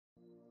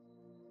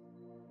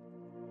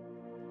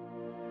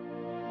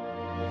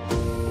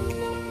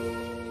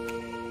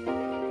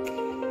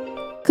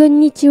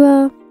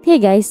Konnichiwa! Hey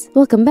guys,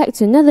 welcome back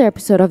to another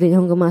episode of the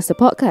Nihongo Master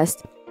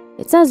podcast.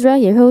 It's Azra,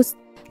 your host.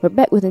 We're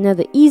back with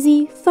another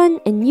easy, fun,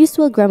 and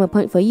useful grammar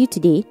point for you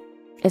today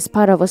as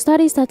part of our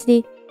Study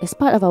Saturday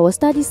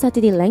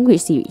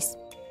language series.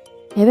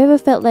 Have you ever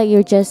felt like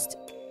you're just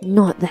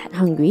not that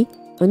hungry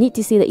or need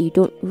to say that you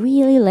don't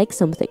really like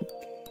something?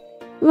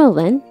 Well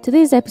then,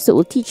 today's episode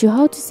will teach you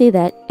how to say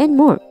that and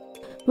more.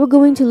 We're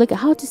going to look at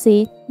how to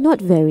say not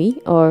very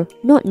or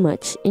not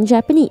much in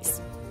Japanese.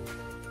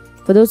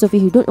 For those of you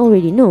who don't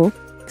already know,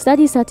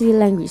 Study Saturday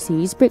language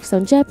series breaks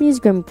down Japanese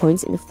grammar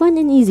points in a fun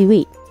and easy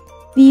way.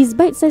 These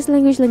bite-sized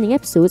language learning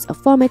episodes are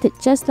formatted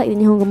just like the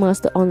Nihongo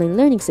Master online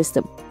learning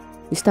system.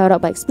 We start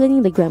out by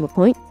explaining the grammar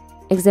point,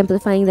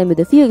 exemplifying them with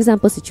a few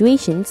example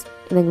situations,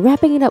 and then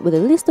wrapping it up with a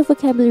list of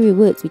vocabulary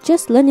words we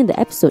just learned in the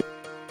episode.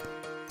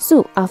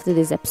 So, after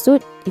this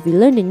episode, if you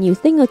learned a new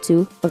thing or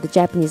two of the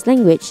Japanese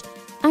language,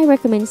 I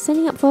recommend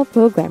signing up for our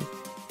program.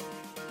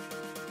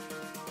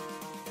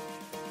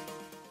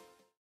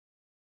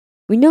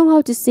 We know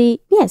how to say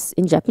yes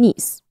in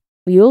Japanese.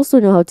 We also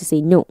know how to say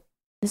no.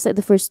 That's like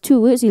the first two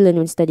words you learn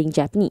when studying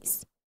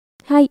Japanese.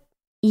 Hai,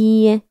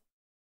 iie,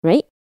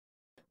 right?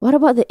 What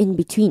about the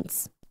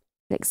in-betweens?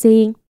 Like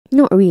saying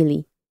not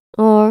really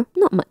or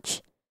not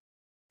much.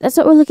 That's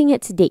what we're looking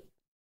at today.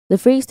 The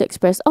phrase to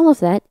express all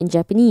of that in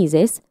Japanese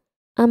is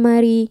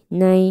amari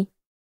nai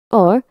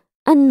or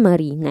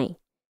anmari nai.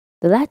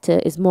 The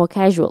latter is more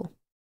casual.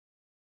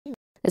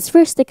 Let's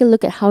first take a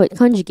look at how it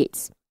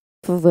conjugates.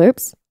 For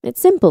verbs, it's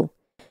simple.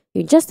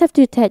 You just have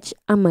to attach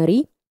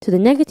amari to the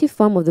negative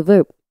form of the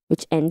verb,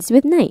 which ends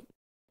with nai.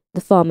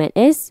 The format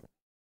is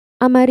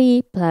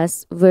amari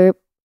plus verb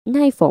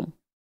nai form.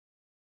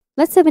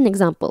 Let's have an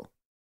example.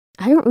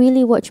 I don't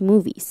really watch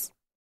movies.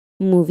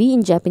 Movie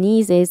in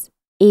Japanese is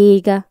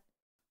eiga,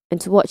 and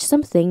to watch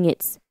something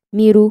it's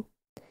miru.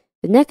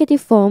 The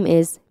negative form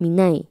is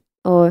minai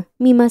or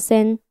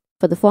mimasen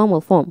for the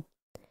formal form.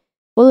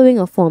 Following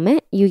our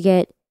format, you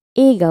get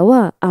eiga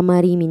wa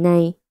amari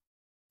minai.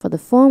 For the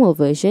formal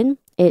version,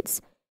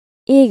 it's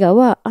eiga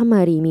wa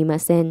amari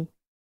mimasen.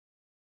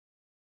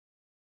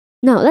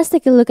 Now, let's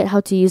take a look at how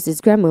to use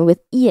this grammar with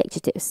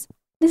e-adjectives.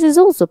 This is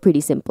also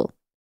pretty simple.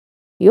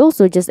 You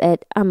also just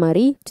add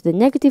amari to the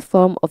negative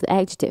form of the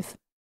adjective.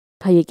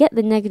 How you get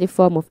the negative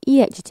form of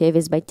e-adjective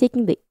is by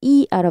taking the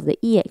e out of the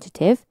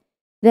e-adjective,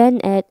 then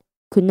add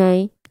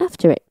kunai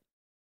after it.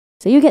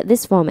 So you get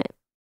this format.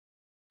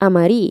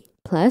 Amari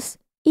plus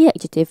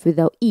e-adjective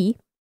without e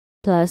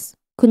plus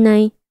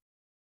kunai.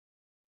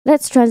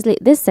 Let's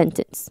translate this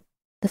sentence.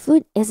 The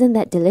food isn't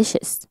that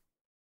delicious.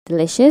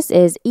 Delicious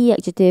is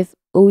e-adjective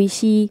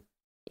oishi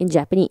in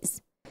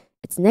Japanese.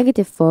 Its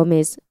negative form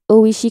is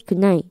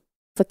oishikunai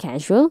for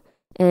casual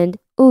and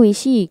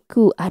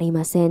oishiku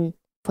arimasen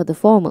for the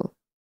formal.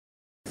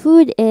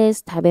 Food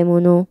is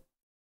tabemono.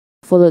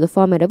 Follow the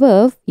format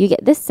above, you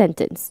get this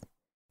sentence.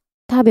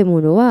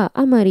 Tabemono wa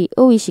amari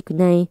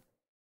oishikunai.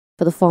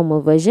 For the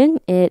formal version,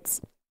 it's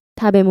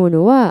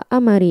tabemono wa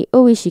amari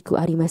oishiku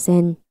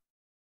arimasen.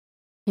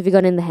 Have you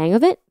gotten the hang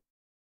of it?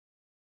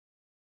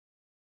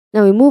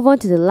 Now we move on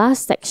to the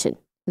last section,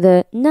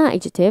 the na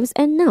adjectives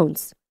and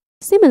nouns.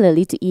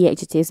 Similarly to e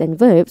adjectives and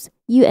verbs,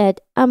 you add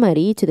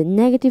amari to the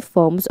negative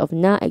forms of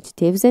na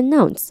adjectives and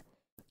nouns,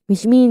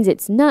 which means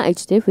it's na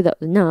adjective without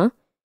the na,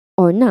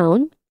 or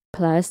noun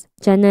plus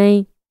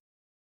janai.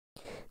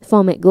 The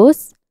format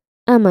goes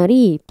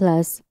amari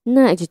plus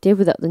na adjective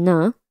without the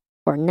na,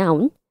 or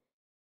noun,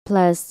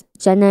 plus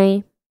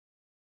janai.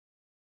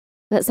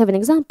 Let's have an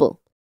example.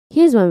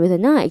 Here's one with a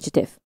na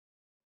adjective.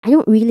 I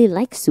don't really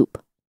like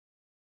soup.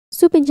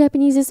 Soup in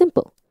Japanese is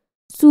simple.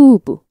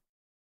 Supu.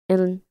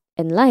 And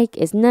like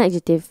is na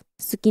adjective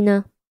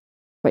sukina.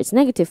 For its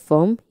negative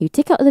form, you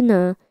take out the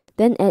na,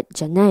 then add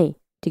janai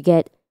to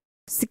get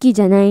suki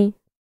janai.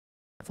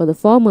 For the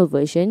formal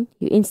version,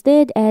 you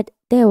instead add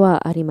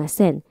dewa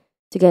arimasen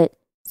to get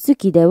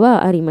suki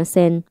dewa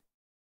arimasen.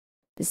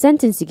 The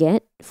sentence you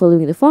get,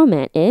 following the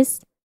format,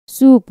 is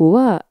supu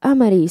wa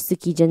amari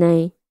suki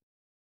janai.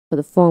 For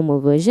the formal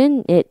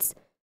version, it's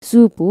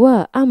supu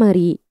wa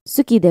amari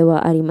suki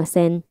dewa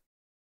arimasen.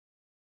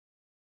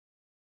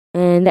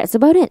 And that's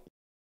about it.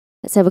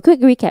 Let's have a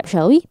quick recap,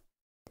 shall we?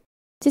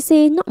 To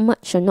say not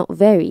much or not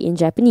very in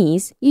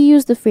Japanese, you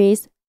use the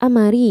phrase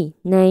amari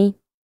nai.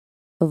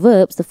 For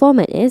verbs, the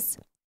format is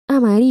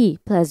amari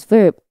plus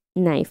verb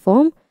nai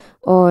form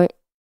or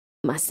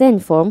masen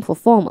form for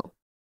formal.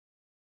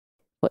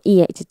 For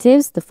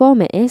e-adjectives, the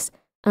format is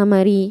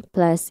amari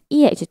plus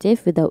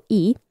e-adjective without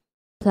e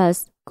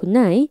plus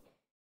kunai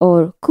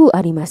or ku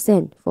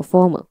arimasen for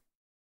formal.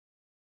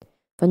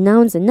 For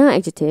nouns and na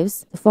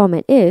adjectives, the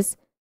format is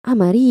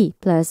amari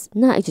plus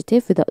na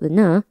adjective without the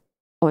na,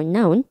 or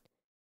noun,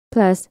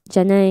 plus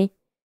janai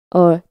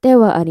or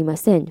dewa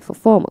arimasen for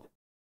formal.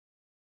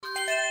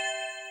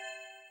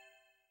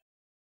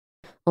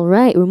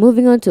 Alright, we're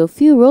moving on to a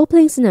few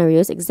role-playing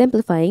scenarios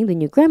exemplifying the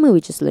new grammar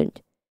we just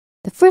learned.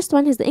 The first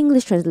one has the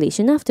English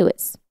translation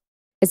afterwards.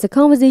 It's a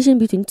conversation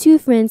between two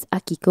friends,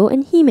 Akiko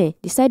and Hime,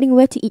 deciding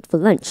where to eat for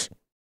lunch.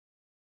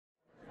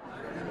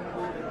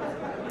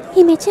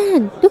 姫ちゃ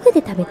ん、どこ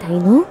で食べたい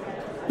の？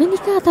何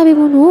か食べ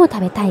物を食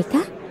べたいか？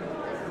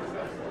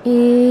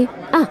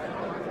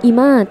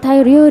今、タ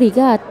イ料理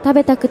が食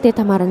べたくて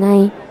たまらな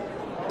い。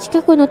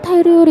近くのタ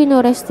イ料理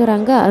のレストラ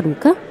ンがある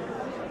か？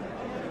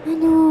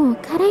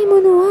辛いも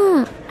の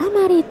はあ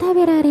まり食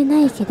べられな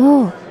いけ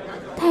ど、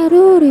タイ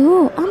料理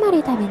をあま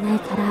り食べない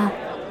から。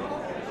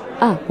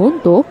あ、本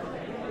当？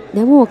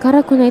でも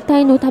辛くないタ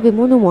イの食べ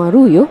物もあ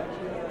るよ。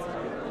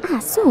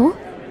あ、そう？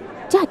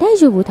じゃあ大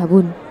丈夫多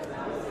分。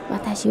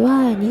私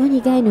は日本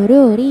以外の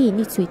料理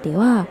について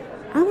は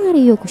あま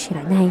りよく知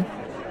らない。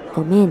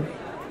ごめん。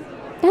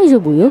大丈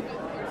夫よ。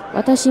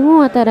私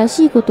も新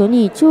しいこと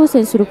に挑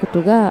戦するこ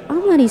とがあ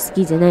まり好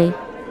きじゃない。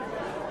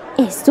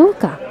そう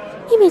か。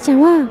姫ちゃ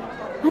んは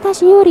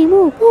私より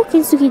も冒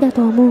険好きだ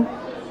と思う。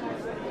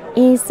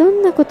そ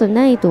んなこと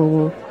ないと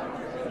思う。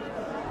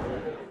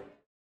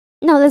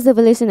Now let's have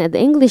a listen at the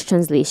English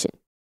translation.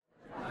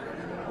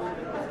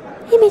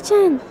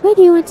 Hime-chan, where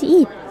do you want to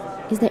eat?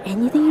 Is there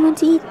anything you want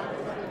to eat?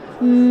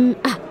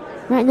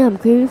 Right now I'm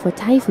craving for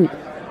Thai food.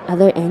 Are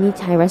there any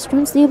Thai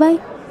restaurants nearby?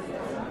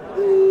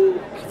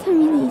 I can't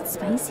really eat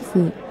spicy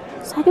food,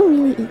 so I don't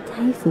really eat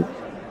Thai food.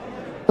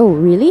 Oh,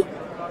 really?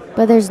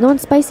 But there's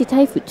non-spicy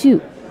Thai food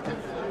too.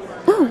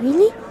 Oh,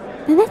 really?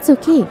 Then that's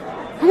okay.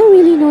 I don't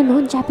really know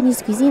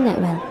non-Japanese cuisine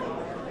that well.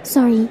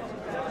 Sorry.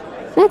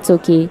 That's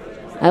okay.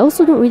 I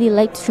also don't really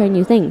like to try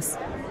new things.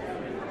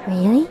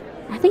 Really?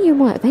 I think you're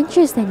more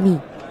adventurous than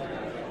me.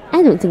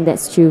 I don't think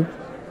that's true.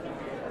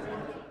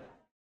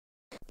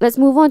 Let's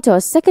move on to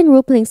our second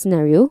role-playing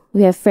scenario.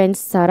 We have friends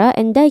Sarah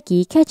and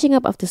Daiki catching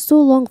up after so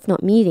long of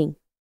not meeting.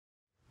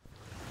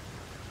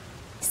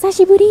 久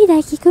しぶり、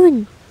大輝く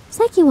ん。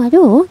最近は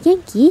どう？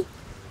元気？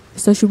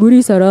久しぶ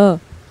り、サラ。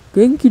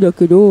元気だ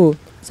けど、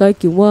最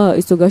近は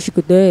忙し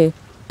くて、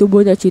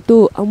友達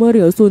とあまり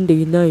遊んで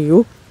いない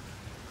よ。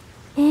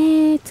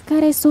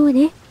疲れそう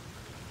ね。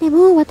で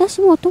も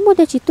私も友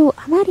達と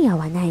あまり会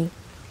わない。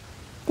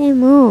で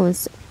も、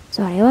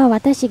それは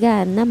私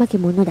が怠け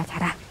者だか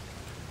ら。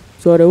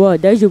それは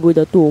大丈夫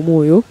だと思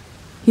うよ。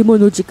暇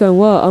の時間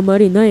はあま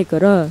りないか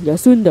ら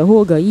休んだ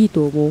方がいい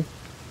と思う。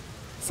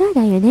そう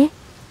だよね。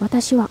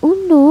私は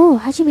運動を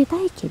始め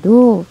たいけ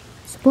ど、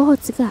スポー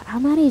ツがあ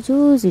まり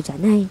上手じゃ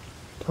ない。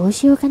どう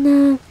しようか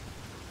な。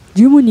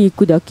ジムに行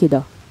くだけ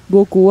だ。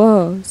僕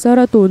はサ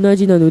ラと同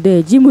じなの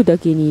でジムだ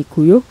けに行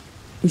くよ。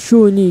一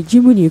緒にジ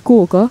ムに行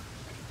こうか？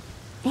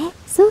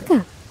そう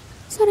か。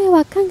それ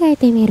は考え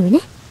てみるね。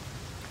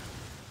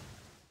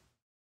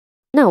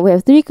Now we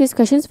have 3 quiz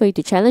questions for you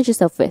to challenge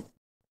yourself with.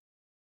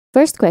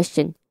 First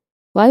question.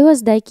 Why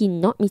was Daiki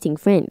not meeting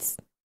friends?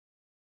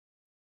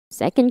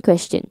 Second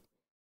question.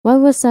 Why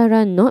was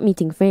Sarah not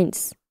meeting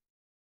friends?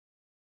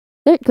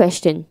 Third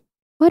question.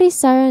 What is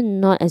Sarah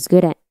not as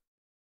good at?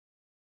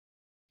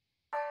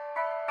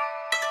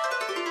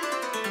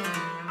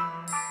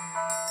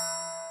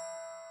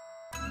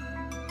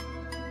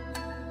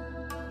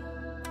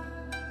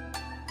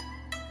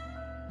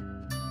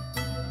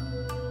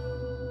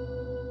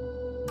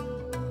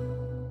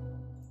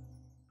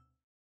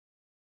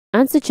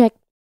 Answer check.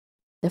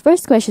 The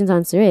first question's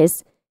answer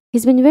is,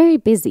 he's been very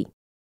busy.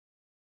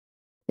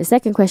 The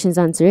second question's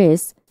answer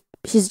is,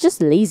 she's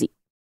just lazy.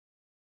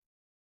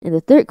 And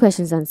the third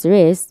question's answer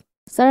is,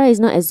 Sarah is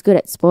not as good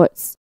at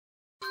sports.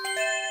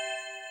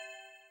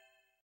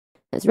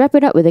 Let's wrap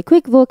it up with a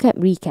quick vocab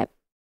recap.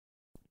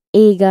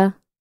 Eiga,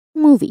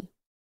 movie.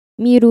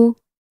 Miru,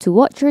 to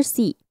watch or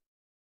see.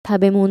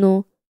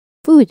 Tabemono,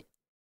 food.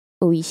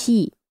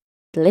 Oishii,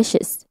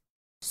 delicious.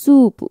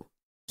 Supu,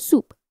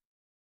 soup.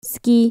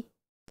 Suki,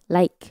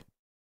 like.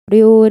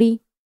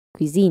 Ryori,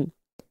 cuisine.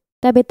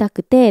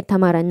 Tabetakute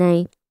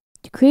tamaranai,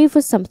 to crave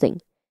for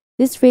something.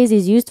 This phrase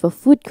is used for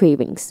food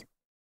cravings.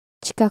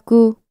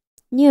 Chikaku,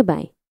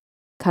 nearby.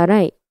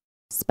 Karai,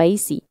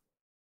 spicy.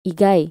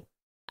 Igai,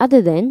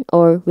 other than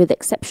or with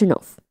exception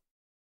of.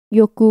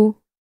 Yoku,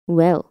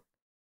 well.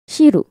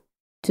 Shiru,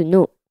 to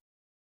know.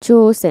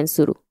 Chousen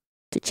suru,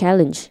 to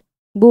challenge.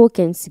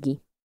 Bouken sugi,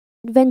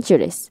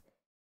 adventurous.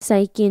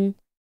 Saikin,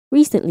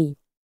 recently.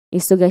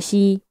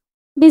 Isogashi,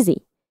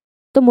 busy.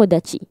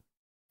 Tomodachi,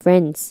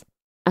 friends.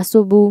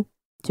 Asobu,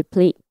 to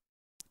play.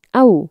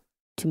 Au,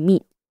 to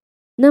meet.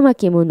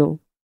 Namakemono,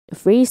 a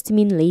phrase to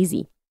mean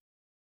lazy.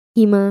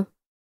 Hima,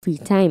 free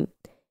time.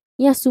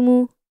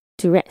 Yasumu,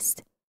 to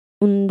rest.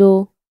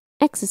 Undo,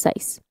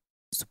 exercise.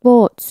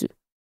 Sports,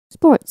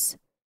 sports.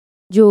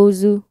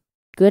 Jozu,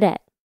 good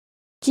at.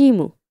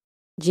 Jimu,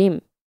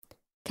 gym.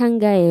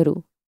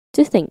 Kangaeru,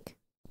 to think.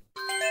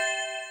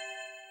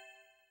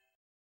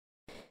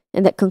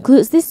 And that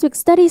concludes this week's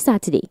Study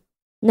Saturday.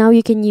 Now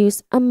you can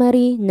use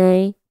amari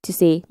nai to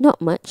say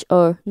not much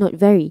or not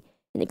very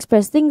and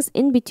express things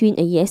in between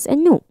a yes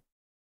and no.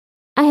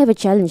 I have a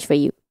challenge for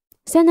you.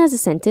 Send us a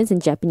sentence in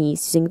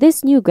Japanese using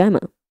this new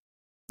grammar.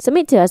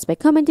 Submit to us by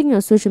commenting on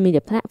our social media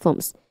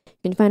platforms.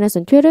 You can find us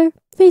on Twitter,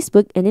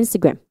 Facebook, and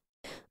Instagram.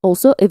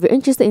 Also, if you're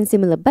interested in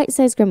similar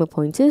bite-sized grammar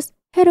pointers,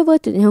 head over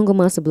to the Nihongo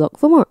Master blog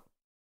for more.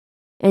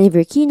 And if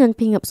you're keen on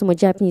picking up some more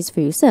Japanese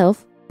for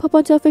yourself, pop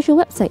onto our official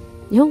website,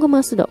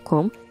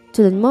 nihongomaster.com,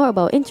 to learn more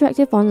about our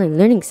interactive online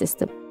learning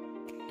system.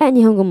 At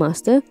Nihongo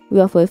Master, we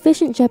offer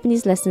efficient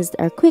Japanese lessons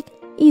that are quick,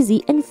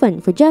 easy, and fun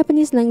for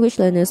Japanese language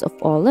learners of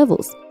all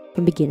levels,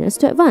 from beginners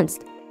to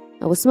advanced.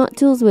 Our smart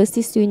tools will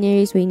assist you in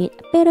areas where you need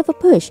a bit of a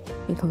push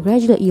and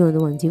congratulate you on the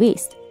ones you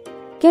aced.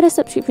 Get a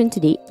subscription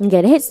today and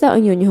get a head start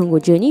on your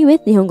Nihongo journey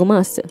with Nihongo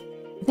Master.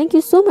 Thank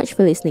you so much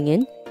for listening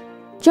in.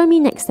 Join me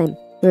next time,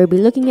 where we'll be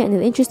looking at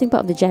an interesting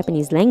part of the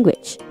Japanese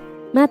language.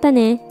 Mata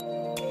ne!